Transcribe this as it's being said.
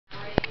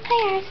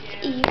Hi guys,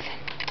 it's Eve,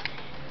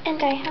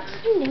 and I have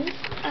some news.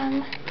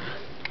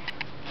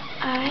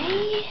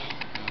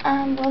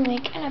 I will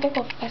make another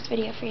Wolf Quest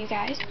video for you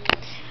guys.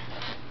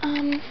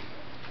 I'm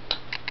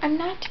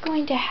not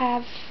going to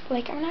have,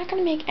 I'm not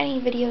going to make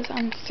any videos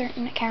on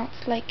certain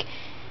accounts, like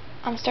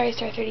Starry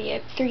Star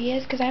 33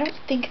 is, because I don't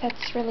think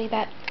that's really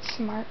that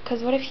smart,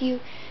 because what if you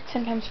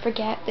sometimes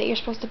forget that you're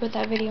supposed to put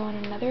that video on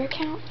another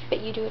account, but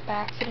you do it by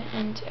accident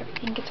and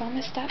everything gets all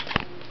messed up?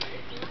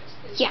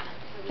 Yeah,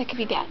 that could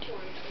be bad.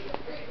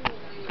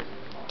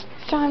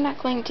 So I'm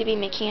not going to be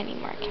making any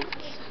more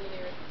accounts.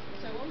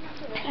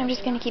 I'm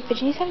just going to keep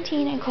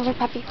Virginie17 and Clover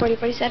Puppy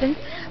 4047,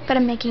 but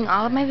I'm making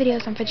all of my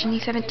videos on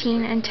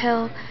Virginie17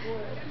 until...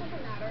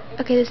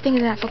 Okay, this thing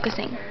is not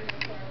focusing.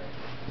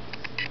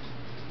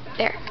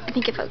 There, I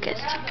think it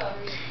focused.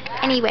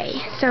 Anyway,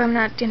 so I'm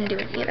not going to do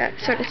any of that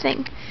sort of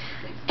thing.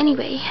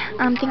 Anyway,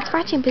 thanks for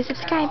watching. Please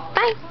subscribe.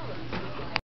 Bye!